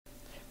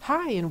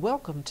Hi, and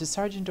welcome to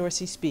Sergeant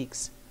Dorsey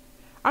Speaks.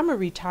 I'm a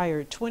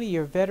retired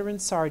 20-year veteran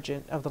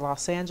sergeant of the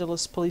Los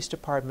Angeles Police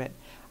Department.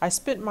 I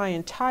spent my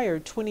entire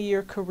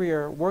 20-year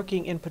career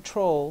working in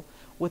patrol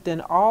within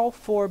all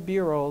 4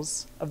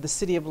 bureaus of the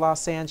city of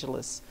Los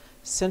Angeles: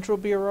 Central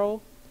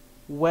Bureau,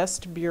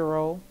 West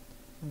Bureau,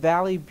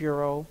 Valley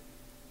Bureau,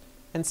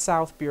 and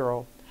South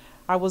Bureau.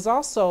 I was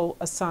also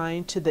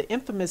assigned to the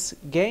infamous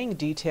gang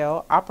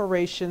detail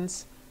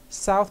Operations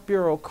South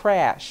Bureau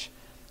Crash.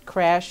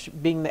 CRASH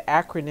being the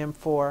acronym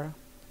for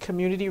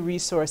Community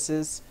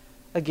Resources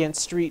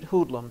Against Street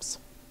Hoodlums.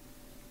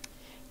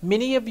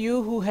 Many of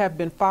you who have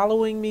been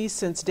following me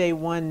since day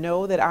one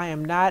know that I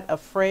am not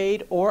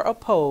afraid or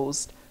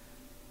opposed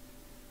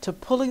to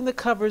pulling the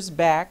covers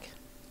back,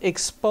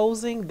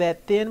 exposing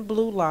that thin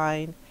blue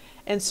line,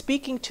 and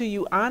speaking to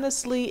you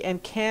honestly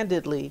and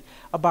candidly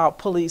about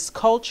police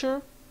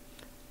culture,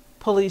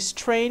 police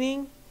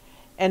training,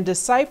 and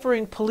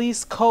deciphering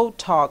police code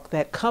talk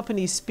that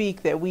companies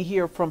speak that we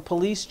hear from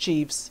police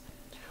chiefs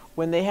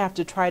when they have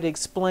to try to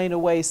explain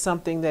away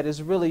something that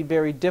is really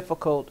very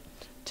difficult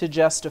to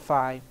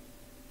justify.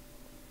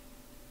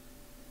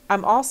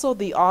 I'm also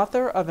the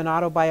author of an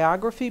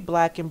autobiography,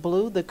 Black and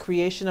Blue, The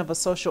Creation of a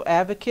Social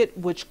Advocate,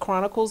 which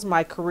chronicles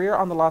my career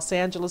on the Los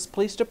Angeles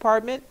Police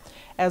Department,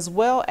 as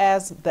well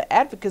as the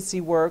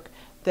advocacy work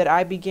that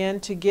I began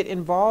to get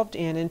involved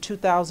in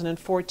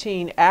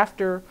 2014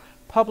 after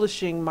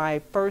publishing my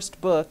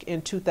first book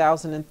in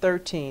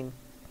 2013.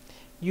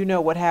 You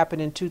know what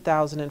happened in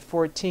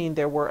 2014.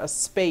 There were a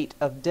spate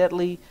of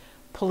deadly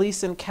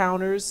police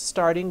encounters,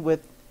 starting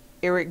with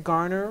Eric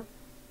Garner,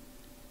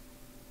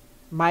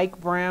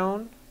 Mike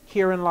Brown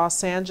here in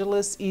Los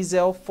Angeles,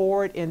 Ezell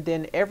Ford, and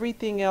then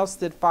everything else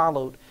that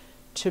followed.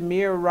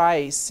 Tamir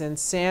Rice and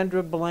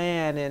Sandra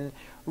Bland and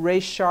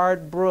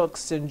Rayshard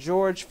Brooks and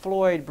George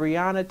Floyd,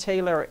 Breonna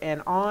Taylor,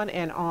 and on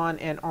and on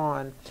and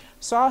on.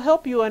 So I'll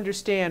help you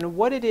understand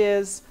what it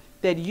is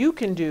that you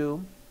can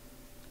do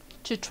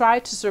to try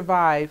to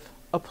survive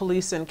a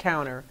police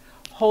encounter.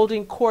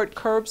 Holding court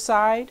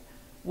curbside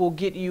will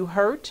get you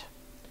hurt,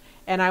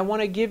 and I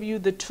want to give you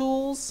the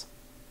tools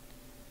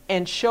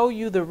and show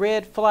you the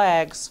red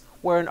flags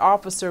where an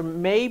officer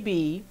may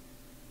be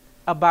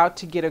about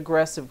to get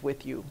aggressive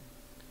with you.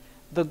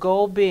 The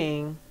goal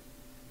being,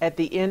 at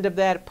the end of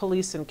that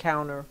police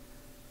encounter,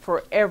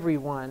 for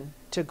everyone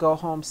to go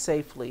home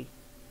safely.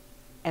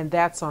 And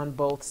that's on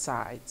both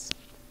sides.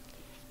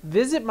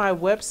 Visit my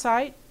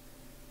website,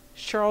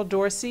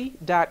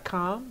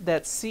 cheryldorsey.com.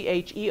 That's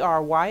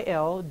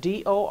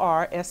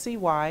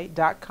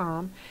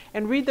CHERYLDORSEY.com,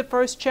 and read the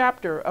first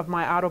chapter of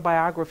my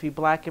autobiography,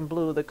 Black and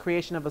Blue, The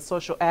Creation of a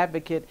Social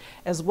Advocate,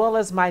 as well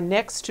as my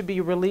next to be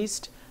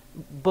released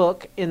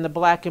book in the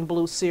Black and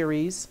Blue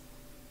series,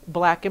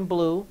 Black and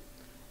Blue,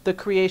 The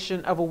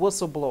Creation of a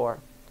Whistleblower.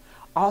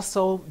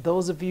 Also,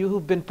 those of you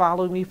who've been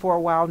following me for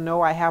a while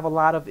know I have a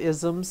lot of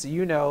isms.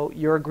 You know,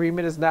 your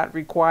agreement is not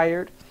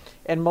required.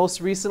 And most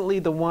recently,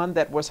 the one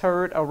that was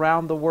heard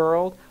around the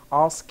world,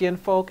 all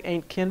skinfolk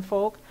ain't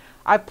kinfolk.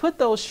 I put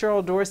those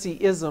Cheryl Dorsey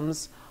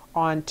isms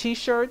on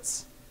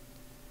t-shirts,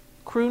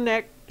 crew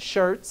neck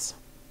shirts,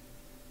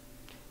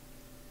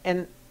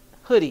 and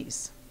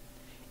hoodies.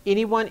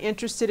 Anyone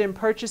interested in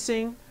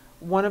purchasing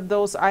one of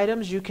those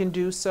items, you can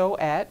do so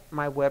at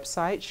my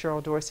website,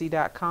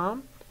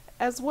 cheryldorsey.com.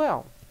 as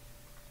well.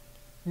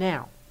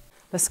 Now,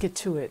 let's get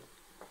to it.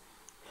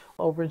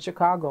 Over in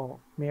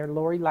Chicago, Mayor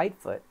Lori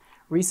Lightfoot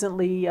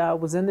recently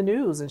was in the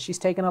news, and she's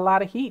taken a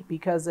lot of heat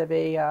because of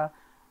I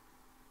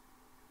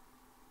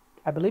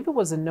believe it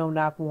was a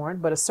no-knock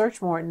warrant, but a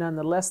search warrant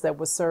nonetheless that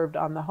was served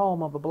on the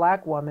home of a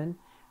black woman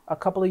a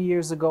couple of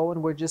years ago,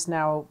 and we're just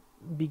now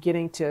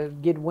beginning to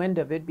get wind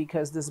of it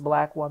because this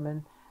black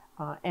woman,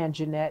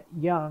 Anjanette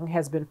Young,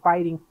 has been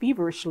fighting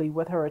feverishly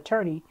with her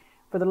attorney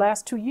for the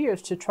last 2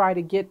 years to try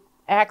to get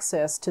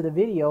access to the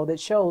video that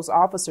shows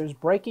officers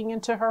breaking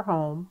into her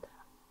home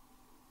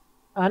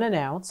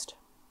unannounced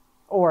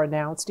or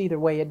announced. Either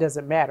way, it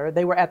doesn't matter.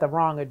 They were at the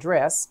wrong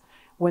address.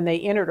 When they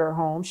entered her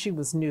home, she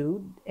was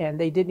nude, and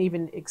they didn't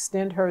even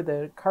extend her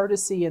the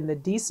courtesy and the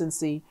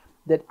decency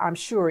that I'm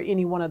sure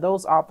any one of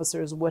those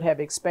officers would have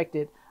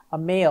expected a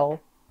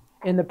male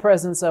in the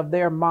presence of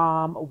their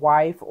mom,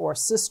 wife, or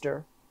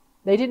sister.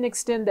 They didn't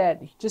extend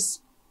that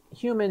just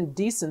human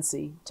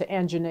decency to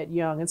Anjanette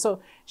Young. And so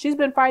she's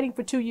been fighting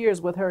for 2 years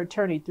with her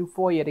attorney through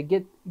FOIA to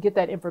get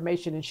that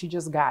information, and she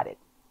just got it.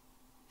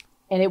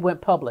 And it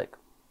went public.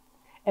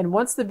 And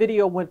once the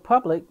video went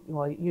public,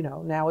 well, you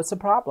know, now it's a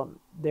problem.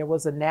 There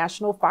was a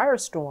national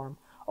firestorm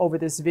over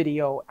this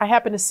video. I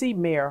happened to see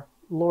Mayor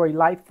Lori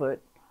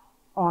Lightfoot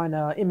on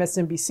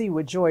MSNBC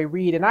with Joy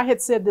Reid. And I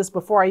had said this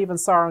before I even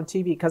saw her on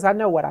TV, because I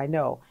know what I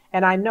know.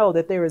 And I know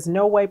that there is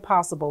no way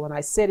possible, and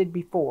I said it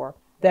before,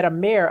 that a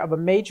mayor of a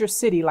major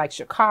city like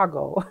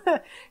Chicago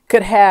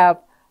could have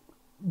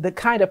the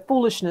kind of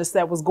foolishness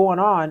that was going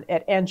on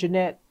at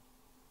Anjanette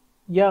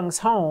Young's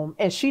home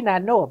and she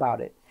not know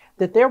about it.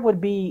 That there would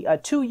be a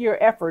 2-year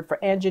effort for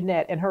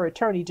Anjanette and her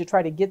attorney to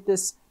try to get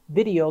this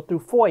video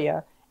through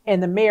FOIA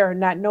and the mayor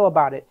not know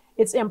about it.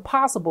 It's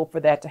impossible for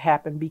that to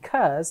happen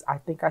because, I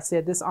think I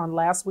said this on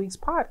last week's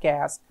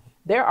podcast,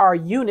 there are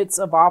units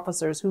of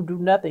officers who do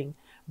nothing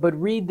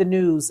but read the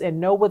news and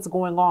know what's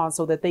going on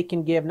so that they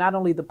can give not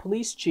only the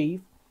police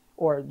chief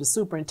or the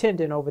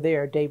superintendent over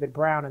there, David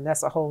Brown, and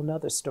that's a whole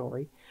nother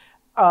story,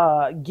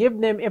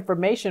 give them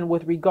information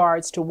with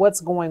regards to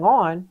what's going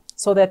on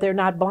so that they're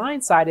not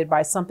blindsided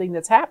by something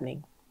that's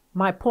happening.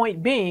 My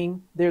point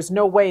being, there's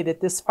no way that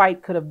this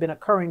fight could have been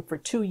occurring for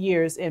 2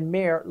 years and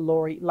Mayor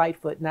Lori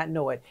Lightfoot not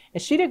know it.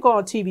 And she didn't go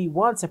on TV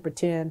once and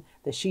pretend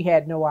that she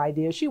had no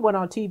idea. She went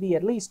on TV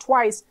at least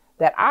twice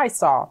that I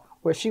saw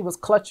where she was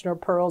clutching her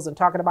pearls and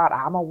talking about,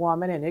 I'm a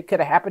woman and it could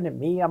have happened to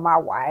me or my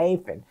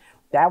wife. And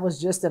that was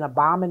just an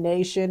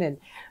abomination. And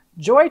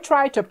Joy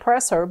tried to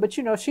press her, but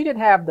she didn't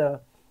have the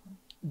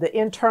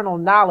internal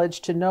knowledge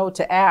to know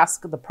to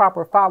ask the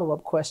proper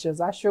follow-up questions.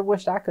 I sure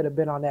wish I could have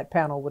been on that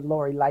panel with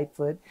Lori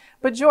Lightfoot.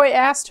 But Joy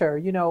asked her,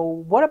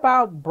 what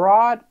about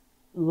broad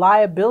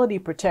liability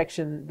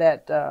protection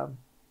that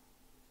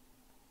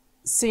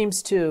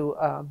seems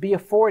to be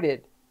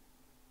afforded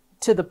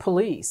to the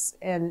police?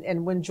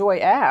 And when Joy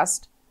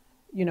asked,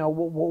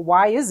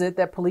 why is it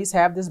that police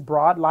have this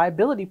broad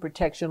liability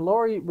protection?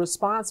 Lori's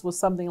response was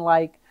something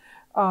like,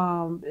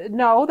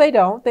 no, they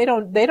don't. They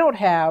don't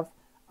have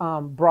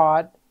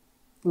broad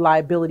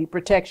liability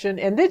protection.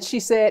 And then she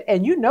said,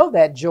 and you know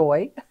that,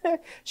 Joy.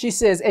 She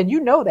says, and you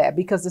know that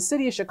because the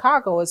city of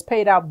Chicago has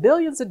paid out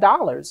billions of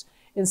dollars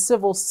in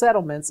civil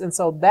settlements. And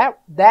so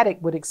that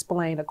it would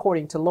explain,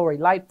 according to Lori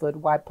Lightfoot,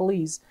 why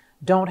police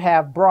don't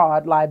have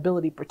broad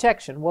liability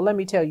protection. Well, let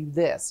me tell you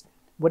this.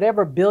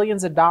 Whatever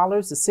billions of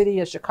dollars the city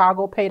of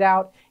Chicago paid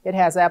out, it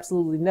has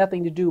absolutely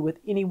nothing to do with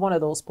any one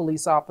of those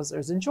police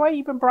officers. And Joy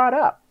even brought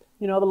up,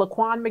 the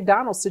Laquan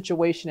McDonald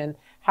situation and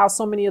how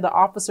so many of the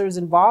officers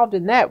involved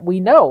in that, we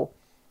know,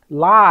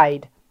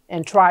 lied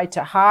and tried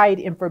to hide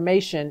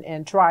information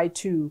and tried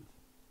to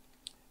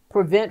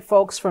prevent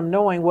folks from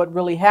knowing what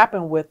really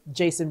happened with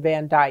Jason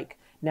Van Dyke.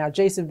 Now,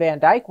 Jason Van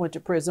Dyke went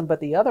to prison, but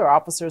the other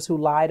officers who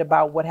lied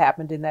about what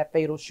happened in that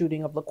fatal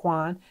shooting of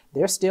Laquan,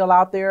 they're still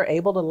out there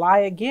able to lie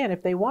again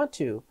if they want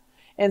to.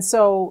 And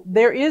so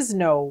there is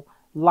no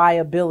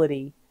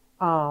liability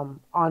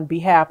on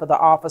behalf of the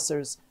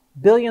officers.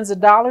 Billions of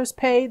dollars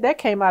paid, that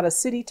came out of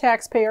city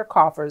taxpayer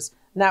coffers.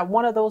 Not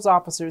one of those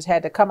officers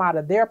had to come out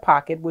of their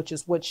pocket, which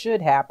is what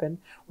should happen,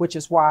 which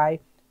is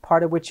why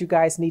part of what you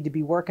guys need to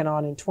be working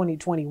on in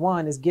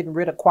 2021 is getting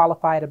rid of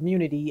qualified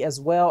immunity, as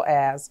well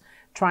as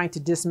trying to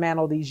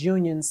dismantle these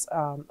unions'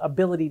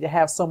 ability to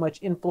have so much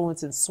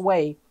influence and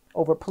sway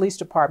over police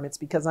departments.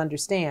 Because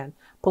understand,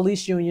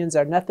 police unions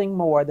are nothing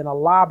more than a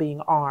lobbying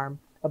arm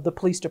of the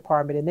police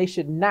department, and they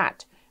should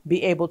not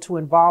be able to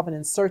involve and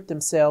insert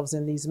themselves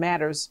in these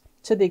matters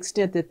to the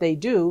extent that they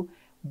do,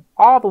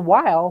 all the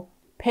while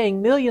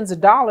paying millions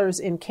of dollars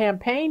in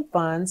campaign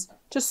funds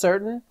to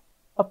certain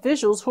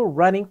officials who are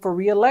running for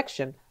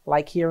re-election,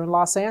 like here in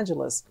Los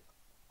Angeles.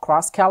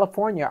 Across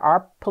California,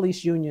 our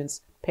police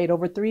unions paid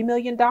over $3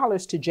 million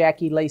to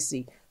Jackie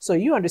Lacey. So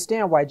you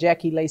understand why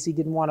Jackie Lacey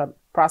didn't want to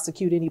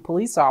prosecute any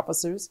police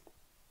officers,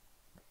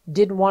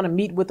 didn't want to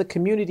meet with the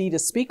community to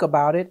speak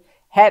about it,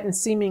 hadn't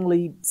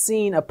seemingly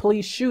seen a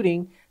police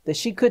shooting that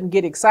she couldn't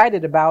get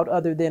excited about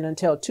other than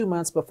until 2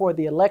 months before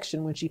the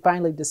election, when she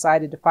finally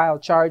decided to file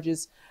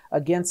charges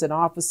against an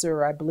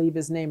officer. I believe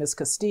his name is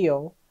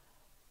Castillo,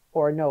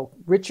 or no,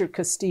 Richard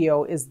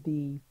Castillo is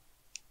the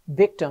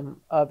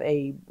victim of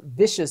a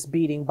vicious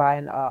beating by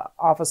an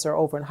officer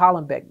over in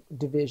Hollenbeck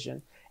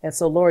Division. And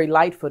so Lori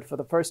Lightfoot, for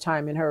the first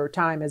time in her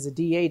time as a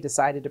DA,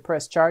 decided to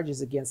press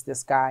charges against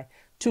this guy.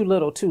 Too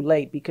little, too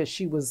late, because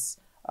she was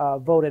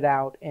voted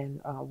out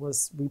and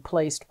was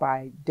replaced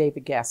by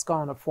David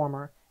Gascon, a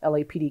former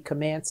LAPD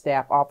command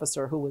staff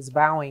officer who was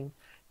vowing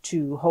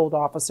to hold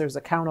officers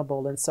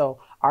accountable. And so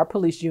our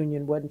police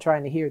union wasn't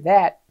trying to hear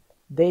that.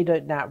 They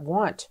did not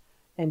want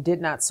and did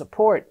not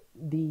support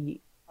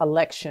the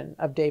election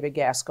of David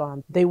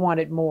Gascon. They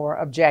wanted more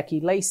of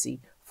Jackie Lacey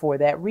for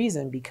that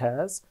reason,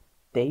 because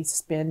they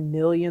spend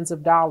millions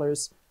of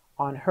dollars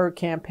on her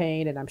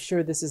campaign. And I'm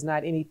sure this is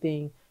not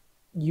anything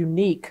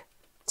unique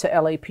to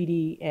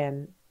LAPD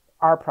and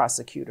our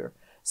prosecutor.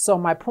 So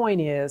my point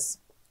is,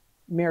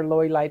 Mayor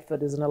Lori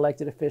Lightfoot is an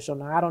elected official.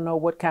 Now, I don't know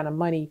what kind of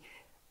money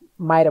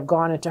might have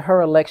gone into her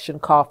election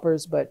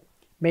coffers, but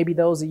maybe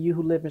those of you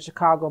who live in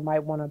Chicago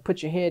might want to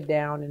put your head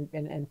down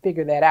and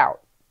figure that out,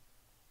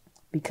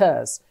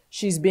 because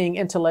she's being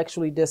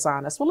intellectually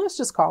dishonest. Well, let's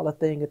just call a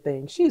thing a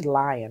thing. She's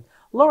lying.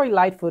 Lori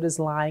Lightfoot is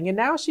lying, and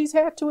now she's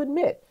had to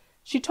admit.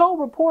 She told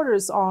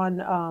reporters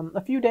on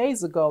a few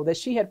days ago that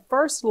she had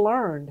first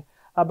learned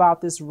about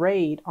this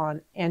raid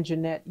on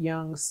Anjanette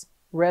Young's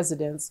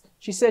residence.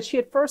 She said she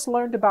had first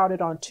learned about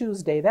it on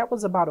Tuesday. That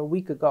was about a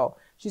week ago.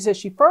 She said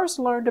she first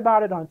learned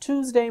about it on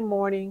Tuesday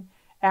morning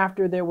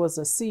after there was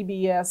a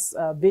CBS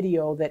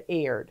video that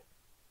aired.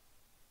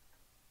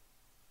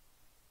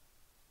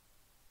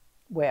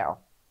 Well,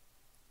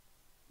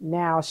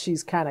 now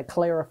she's kind of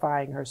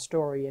clarifying her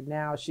story, and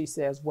now she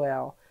says,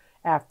 well,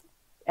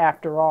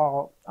 after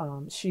all,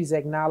 she's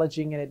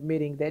acknowledging and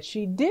admitting that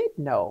she did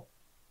know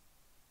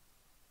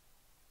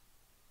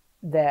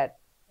that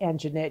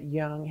Anjanette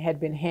Young had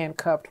been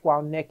handcuffed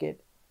while naked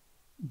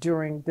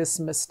during this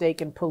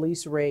mistaken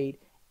police raid.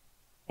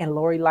 And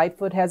Lori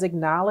Lightfoot has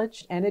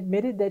acknowledged and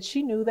admitted that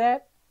she knew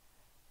that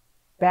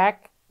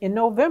back in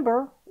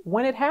November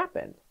when it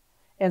happened.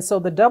 And so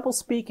the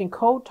doublespeak and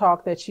code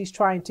talk that she's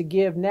trying to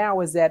give now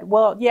is that,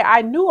 well, yeah,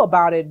 I knew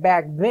about it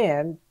back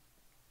then.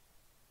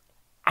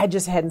 I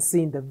just hadn't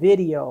seen the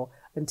video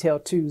until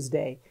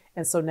Tuesday.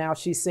 And so now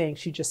she's saying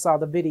she just saw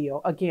the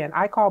video. Again,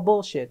 I call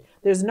bullshit.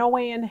 There's no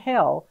way in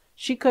hell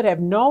she could have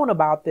known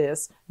about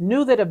this,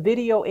 knew that a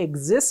video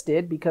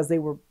existed because they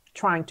were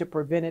trying to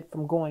prevent it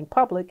from going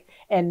public,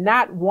 and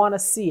not want to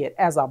see it.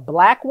 As a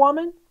black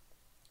woman,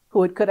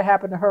 who it could have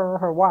happened to her or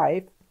her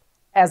wife,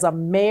 as a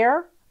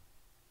mayor,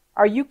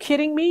 are you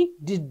kidding me?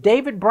 Did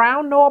David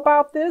Brown know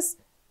about this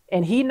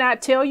and he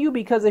not tell you?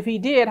 Because if he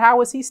did,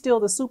 how is he still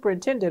the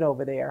superintendent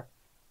over there?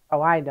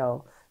 Oh, I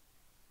know.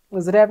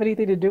 Does it have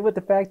anything to do with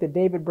the fact that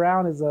David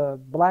Brown is a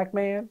black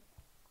man?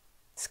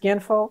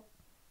 Skinfolk?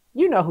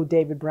 You know who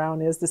David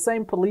Brown is, the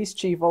same police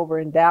chief over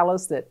in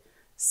Dallas that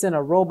sent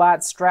a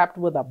robot strapped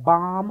with a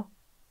bomb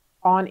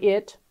on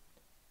it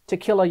to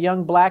kill a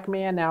young black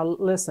man. Now,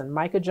 listen,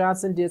 Micah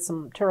Johnson did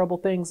some terrible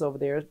things over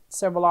there.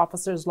 Several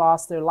officers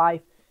lost their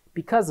life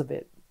because of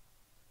it.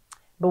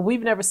 But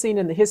we've never seen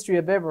in the history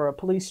of ever a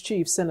police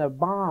chief send a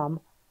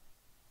bomb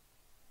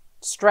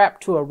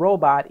strapped to a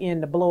robot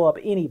in to blow up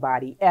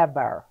anybody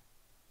ever.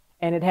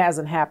 And it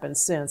hasn't happened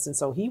since. And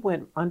so he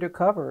went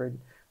undercover, and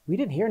we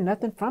didn't hear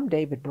nothing from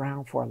David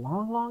Brown for a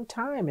long, long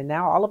time. And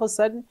now all of a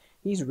sudden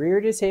he's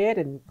reared his head,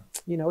 and,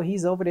 you know,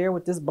 he's over there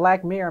with this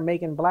black mayor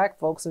making black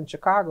folks in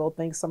Chicago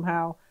think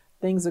somehow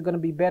things are going to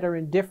be better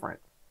and different.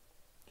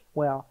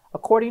 Well,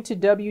 according to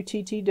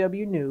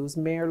WTTW News,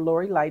 Mayor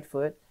Lori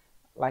Lightfoot,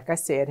 like I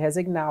said, has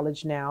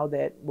acknowledged now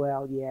that,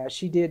 well, yeah,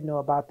 she did know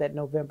about that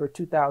November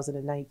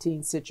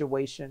 2019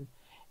 situation,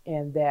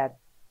 and that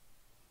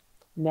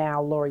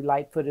now Lori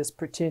Lightfoot is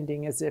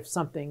pretending as if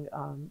something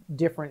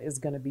different is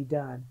going to be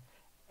done.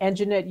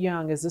 Anjanette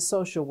Young is a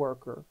social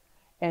worker,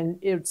 and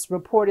it's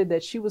reported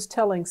that she was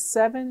telling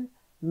 7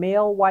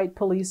 male white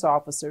police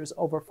officers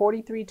over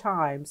 43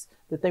 times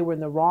that they were in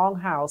the wrong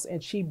house,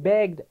 and she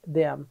begged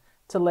them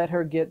to let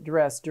her get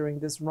dressed during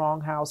this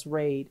wrong house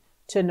raid,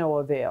 to no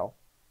avail.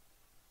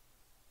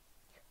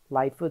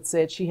 Lightfoot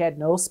said she had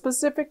no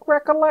specific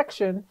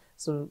recollection.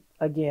 So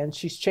again,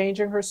 she's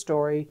changing her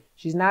story.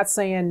 She's not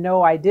saying,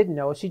 no, I didn't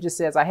know. She just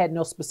says, I had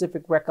no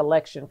specific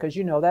recollection. Because,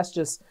 you know,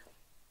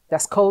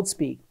 that's code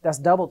speak. That's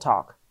double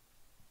talk.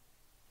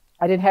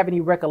 I didn't have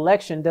any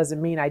recollection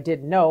doesn't mean I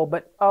didn't know.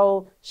 But,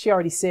 oh, she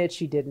already said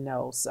she didn't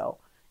know. So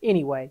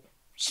anyway,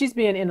 she's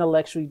being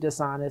intellectually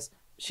dishonest.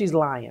 She's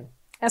lying.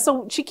 And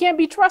so she can't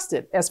be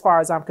trusted as far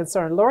as I'm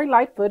concerned. Lori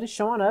Lightfoot is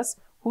showing us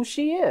who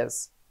she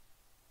is.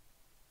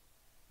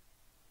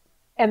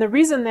 And the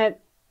reason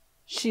that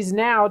she's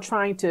now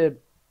trying to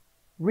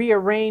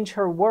rearrange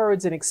her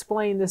words and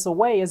explain this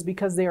away is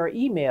because there are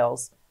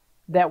emails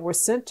that were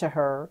sent to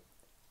her,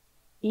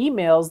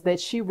 emails that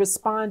she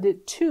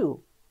responded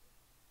to.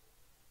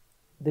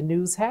 The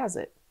news has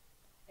it.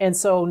 And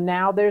so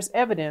now there's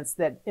evidence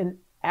that in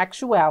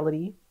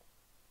actuality,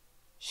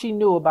 she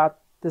knew about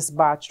this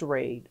botched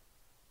raid.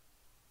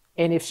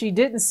 And if she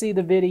didn't see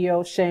the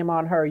video, shame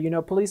on her. You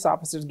know, police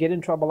officers get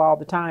in trouble all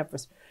the time for,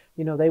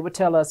 you know, they would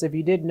tell us, if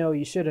you didn't know,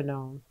 you should have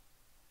known.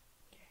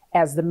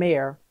 As the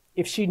mayor,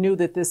 if she knew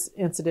that this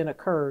incident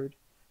occurred,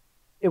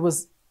 it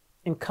was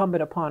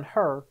incumbent upon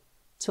her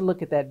to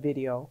look at that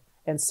video.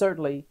 And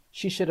certainly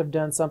she should have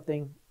done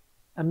something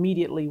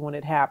immediately when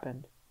it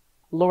happened.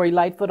 Lori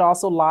Lightfoot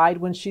also lied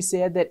when she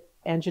said that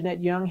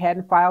Anjanette Young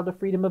hadn't filed a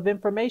Freedom of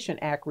Information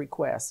Act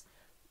request.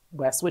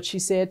 That's what she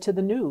said to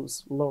the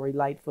news, Lori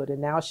Lightfoot. And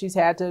now she's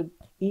had to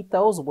eat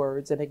those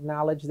words and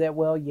acknowledge that,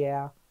 well,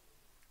 yeah,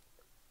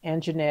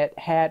 Anjanette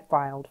had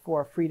filed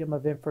for a Freedom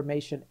of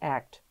Information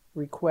Act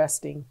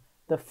requesting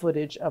the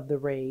footage of the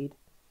raid,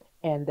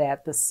 and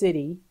that the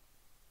city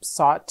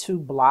sought to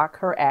block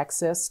her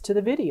access to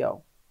the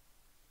video.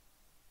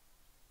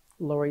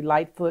 Lori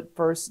Lightfoot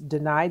first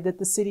denied that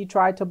the city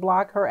tried to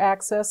block her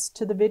access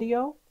to the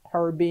video,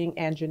 her being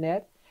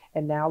Anjanette,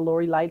 and now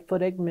Lori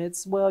Lightfoot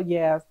admits, well,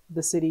 yeah,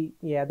 the city,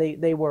 yeah,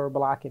 they were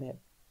blocking it.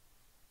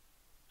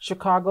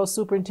 Chicago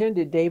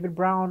Superintendent David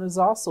Brown has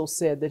also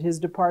said that his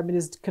department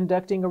is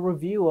conducting a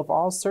review of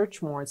all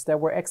search warrants that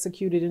were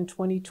executed in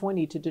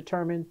 2020 to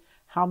determine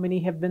how many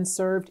have been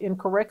served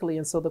incorrectly.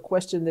 And so the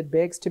question that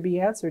begs to be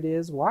answered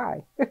is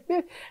why?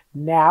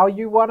 Now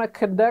you want to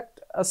conduct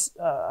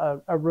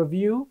a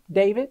review,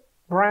 David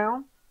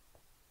Brown?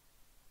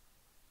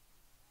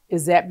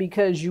 Is that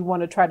because you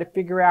want to try to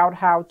figure out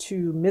how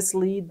to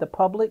mislead the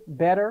public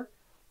better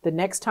the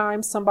next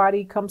time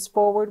somebody comes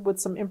forward with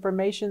some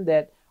information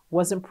that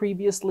wasn't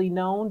previously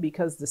known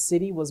because the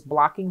city was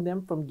blocking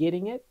them from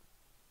getting it?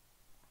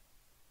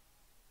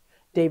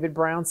 David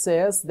Brown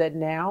says that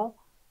now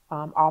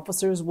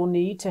officers will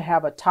need to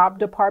have a top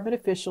department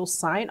official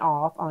sign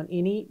off on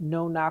any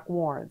no-knock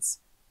warrants.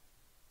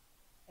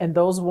 And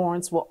those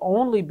warrants will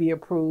only be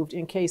approved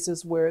in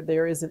cases where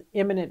there is an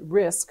imminent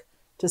risk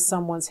to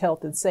someone's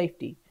health and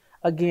safety.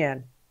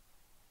 Again,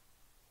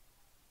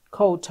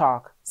 code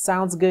talk.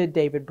 Sounds good,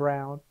 David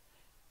Brown.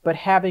 But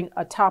having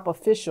a top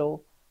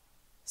official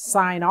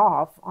sign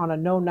off on a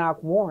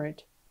no-knock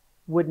warrant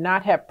would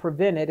not have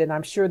prevented, and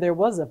I'm sure there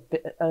was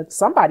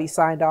somebody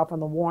signed off on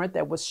the warrant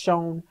that was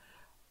shown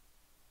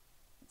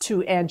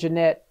to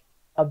Anjanette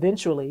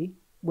eventually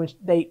when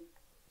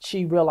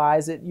she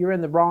realized that you're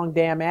in the wrong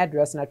damn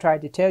address, and I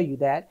tried to tell you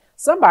that.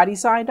 Somebody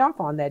signed off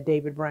on that,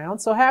 David Brown.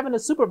 So having a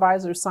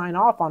supervisor sign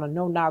off on a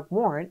no-knock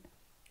warrant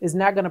is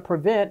not going to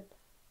prevent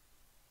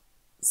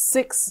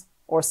 6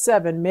 or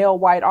 7 male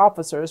white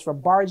officers from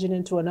barging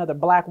into another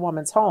black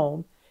woman's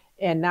home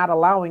and not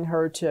allowing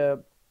her to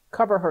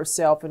cover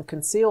herself and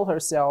conceal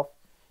herself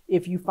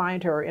if you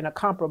find her in a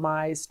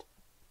compromised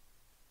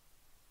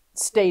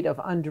state of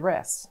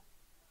undress.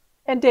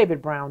 And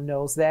David Brown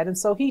knows that, and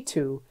so he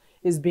too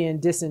is being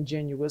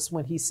disingenuous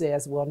when he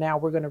says, well, now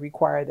we're going to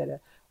require that a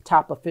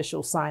top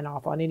official sign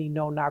off on any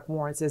no-knock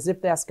warrants, as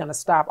if that's going to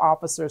stop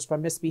officers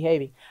from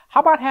misbehaving.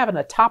 How about having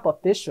a top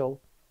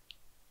official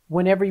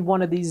when every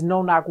one of these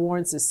no-knock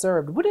warrants is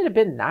served? Wouldn't it have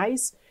been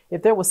nice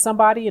if there was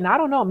somebody, and I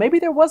don't know, maybe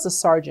there was a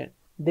sergeant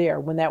there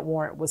when that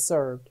warrant was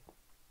served.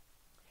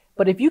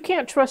 But if you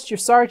can't trust your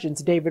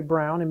sergeants, David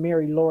Brown and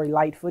Mayor Lori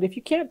Lightfoot, if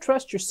you can't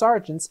trust your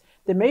sergeants,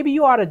 then maybe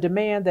you ought to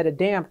demand that a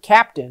damn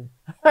captain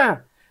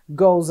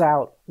goes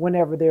out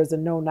whenever there's a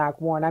no-knock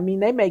warrant. I mean,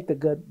 they make the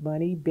good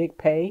money, big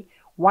pay.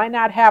 Why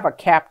not have a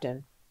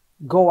captain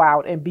go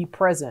out and be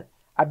present?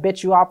 I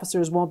bet you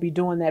officers won't be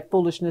doing that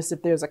foolishness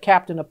if there's a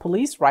captain of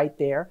police right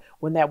there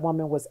when that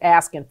woman was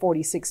asking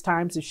 46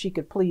 times if she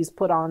could please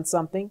put on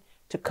something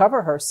to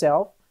cover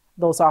herself.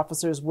 Those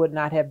officers would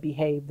not have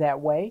behaved that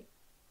way.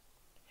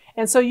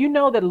 And so you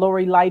know that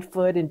Lori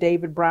Lightfoot and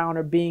David Brown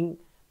are being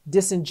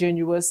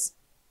disingenuous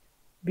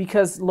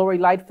because Lori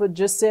Lightfoot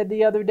just said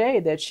the other day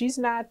that she's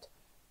not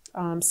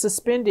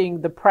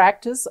suspending the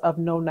practice of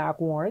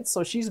no-knock warrants,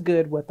 so she's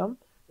good with them.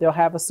 They'll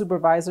have a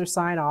supervisor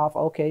sign off.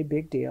 Okay,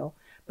 big deal.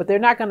 But they're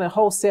not going to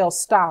wholesale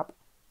stop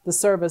the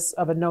service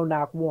of a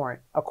no-knock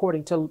warrant,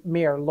 according to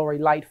Mayor Lori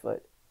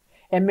Lightfoot.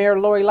 And Mayor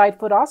Lori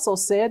Lightfoot also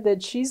said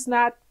that she's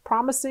not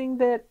promising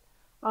that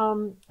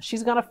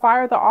she's going to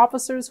fire the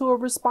officers who are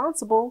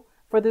responsible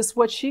for this,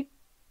 what she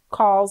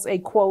calls a,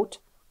 quote,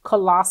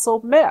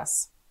 colossal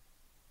mess.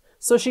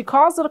 So she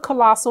calls it a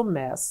colossal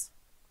mess.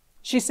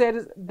 She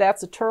said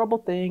that's a terrible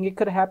thing. It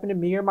could have happened to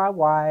me or my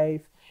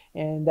wife,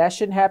 and that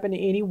shouldn't happen to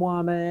any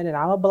woman. And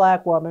I'm a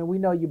black woman. We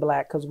know you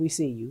black because we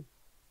see you.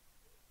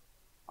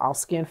 All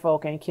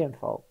skinfolk ain't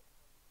kinfolk.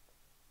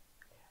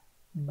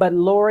 But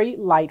Lori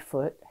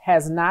Lightfoot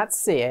has not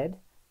said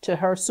to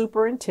her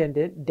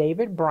superintendent,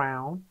 David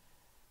Brown,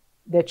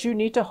 that you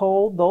need to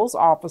hold those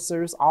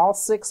officers, all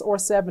 6 or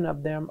 7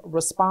 of them,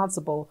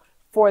 responsible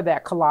for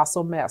that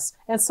colossal mess.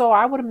 And so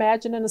I would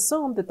imagine and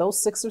assume that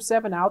those 6 or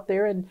 7 out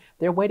there, and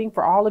they're waiting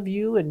for all of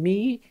you and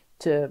me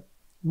to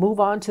move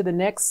on to the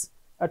next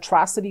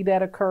atrocity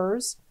that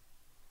occurs.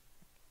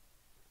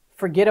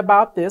 Forget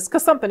about this,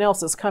 because something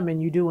else is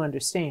coming, you do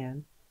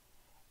understand.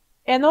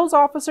 And those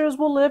officers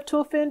will live to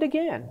offend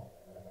again.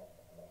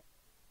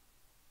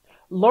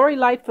 Lori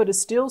Lightfoot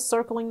is still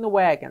circling the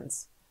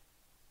wagons.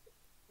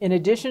 In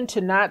addition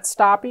to not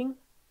stopping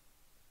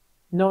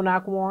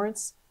no-knock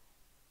warrants,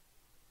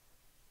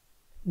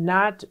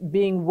 not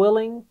being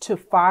willing to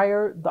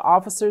fire the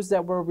officers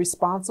that were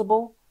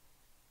responsible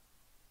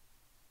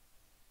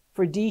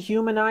for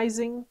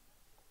dehumanizing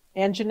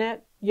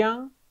Anjanette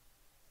Young,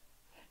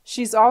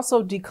 she's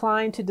also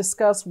declined to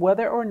discuss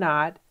whether or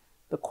not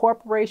the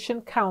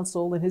corporation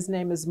counsel, and his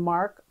name is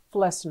Mark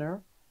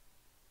Flessner,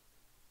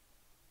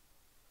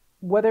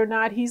 whether or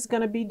not he's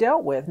going to be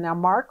dealt with. Now,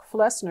 Mark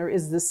Flessner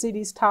is the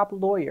city's top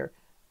lawyer.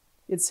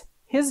 It's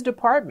his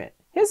department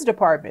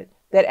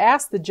that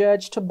asked the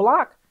judge to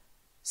block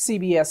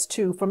CBS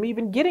 2 from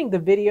even getting the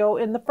video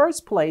in the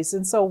first place.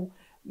 And so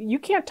you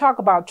can't talk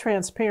about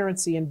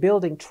transparency and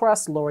building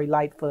trust, Lori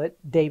Lightfoot,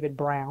 David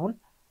Brown,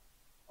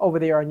 over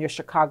there in your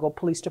Chicago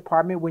Police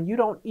Department, when you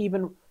don't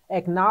even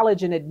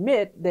acknowledge and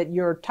admit that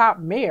your top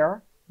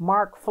mayor,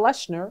 Mark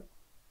Flessner,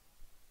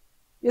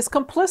 is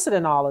complicit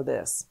in all of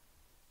this.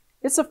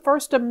 It's a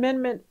First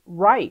Amendment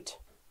right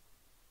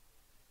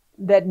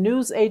that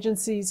news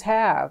agencies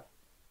have.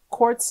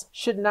 Courts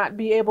should not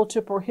be able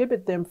to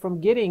prohibit them from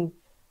getting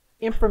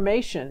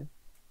information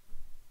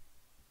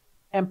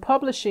and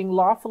publishing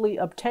lawfully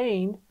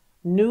obtained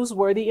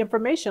newsworthy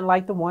information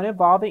like the one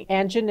involving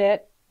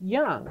Anjanette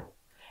Young.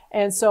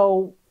 And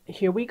so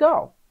here we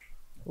go.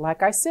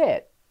 Like I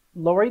said,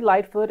 Lori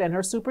Lightfoot and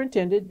her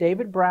superintendent,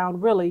 David Brown,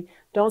 really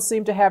don't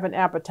seem to have an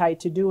appetite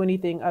to do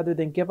anything other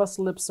than give us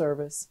lip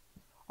service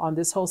on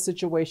this whole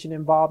situation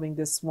involving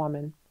this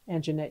woman,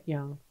 Anjanette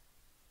Young.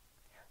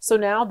 So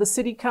now the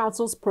City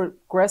Council's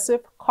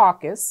Progressive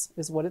Caucus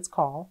is what it's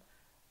called.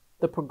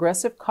 The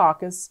Progressive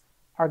Caucus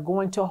are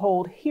going to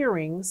hold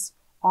hearings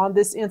on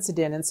this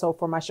incident. And so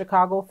for my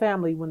Chicago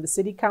family, when the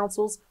City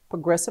Council's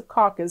Progressive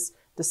Caucus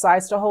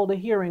decides to hold a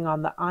hearing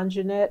on the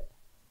Anjanette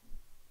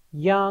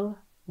Young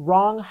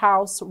Wrong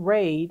House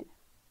raid,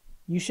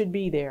 you should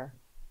be there,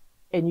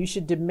 and you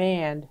should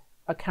demand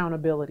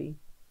accountability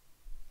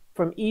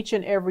from each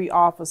and every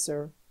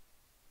officer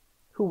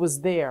who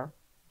was there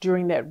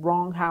during that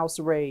wrong house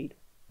raid.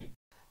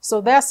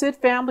 So that's it,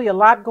 family. A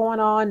lot going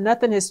on.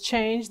 Nothing has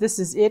changed. This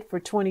is it for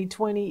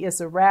 2020.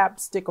 It's a wrap.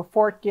 Stick a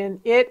fork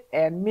in it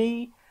and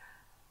me.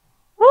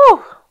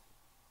 Woo!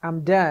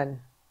 I'm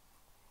done.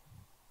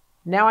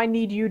 Now I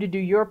need you to do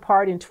your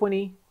part in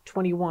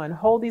 2021.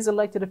 Hold these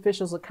elected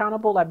officials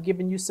accountable. I've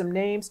given you some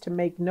names to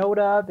make note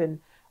of and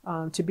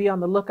to be on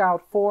the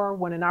lookout for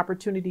when an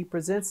opportunity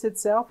presents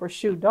itself. Or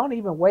shoot, don't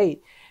even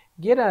wait.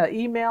 Get an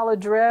email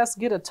address,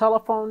 get a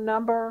telephone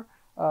number,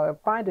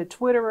 find a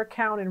Twitter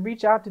account and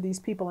reach out to these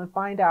people and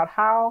find out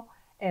how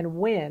and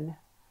when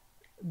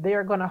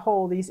they're going to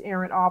hold these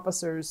errant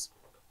officers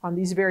on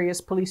these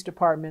various police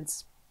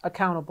departments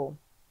accountable.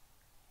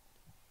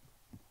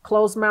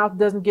 Closed mouth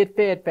doesn't get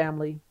fed,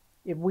 family.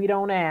 If we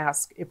don't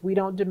ask, if we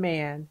don't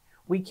demand,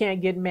 we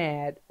can't get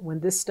mad when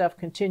this stuff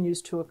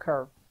continues to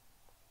occur.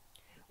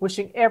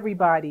 Wishing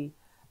everybody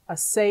a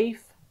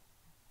safe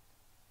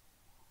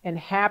and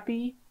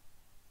happy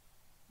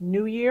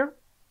New Year.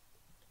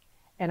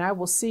 And I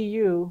will see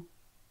you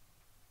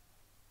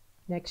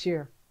next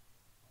year.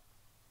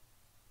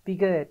 Be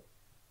good.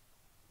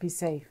 Be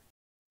safe.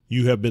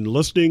 You have been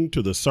listening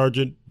to the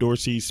Sergeant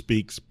Dorsey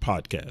Speaks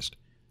podcast,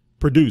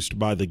 produced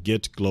by the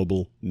Get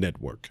Global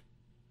Network.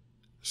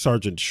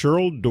 Sergeant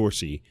Cheryl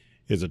Dorsey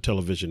is a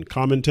television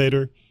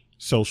commentator,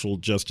 social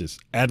justice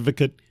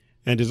advocate,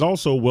 and is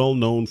also well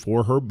known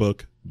for her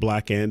book,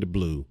 Black and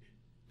Blue,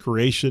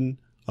 Creation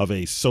of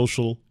a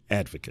Social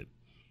Advocate,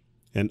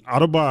 an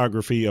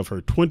autobiography of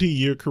her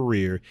 20-year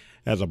career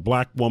as a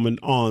Black woman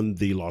on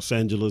the Los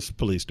Angeles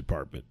Police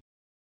Department.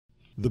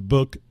 The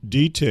book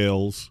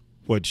details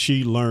what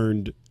she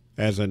learned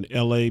as an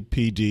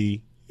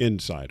LAPD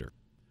insider.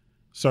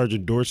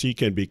 Sergeant Dorsey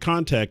can be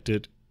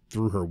contacted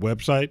through her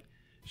website,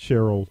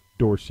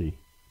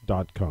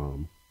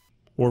 CherylDorsey.com,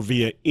 or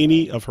via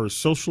any of her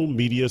social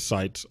media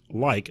sites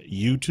like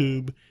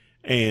YouTube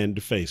and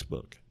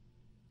Facebook.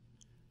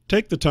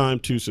 Take the time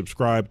to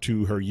subscribe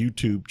to her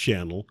YouTube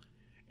channel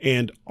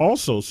and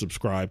also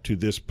subscribe to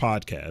this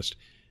podcast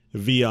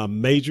via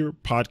major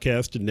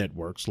podcast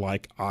networks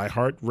like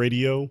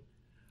iHeartRadio,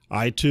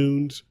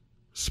 iTunes,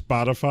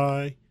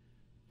 Spotify,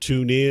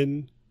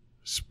 TuneIn,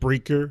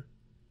 Spreaker,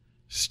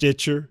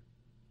 Stitcher,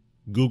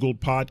 Google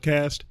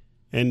Podcast,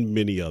 and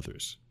many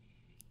others.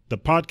 The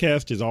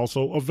podcast is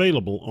also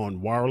available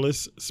on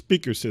wireless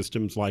speaker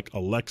systems like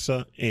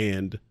Alexa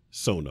and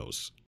Sonos.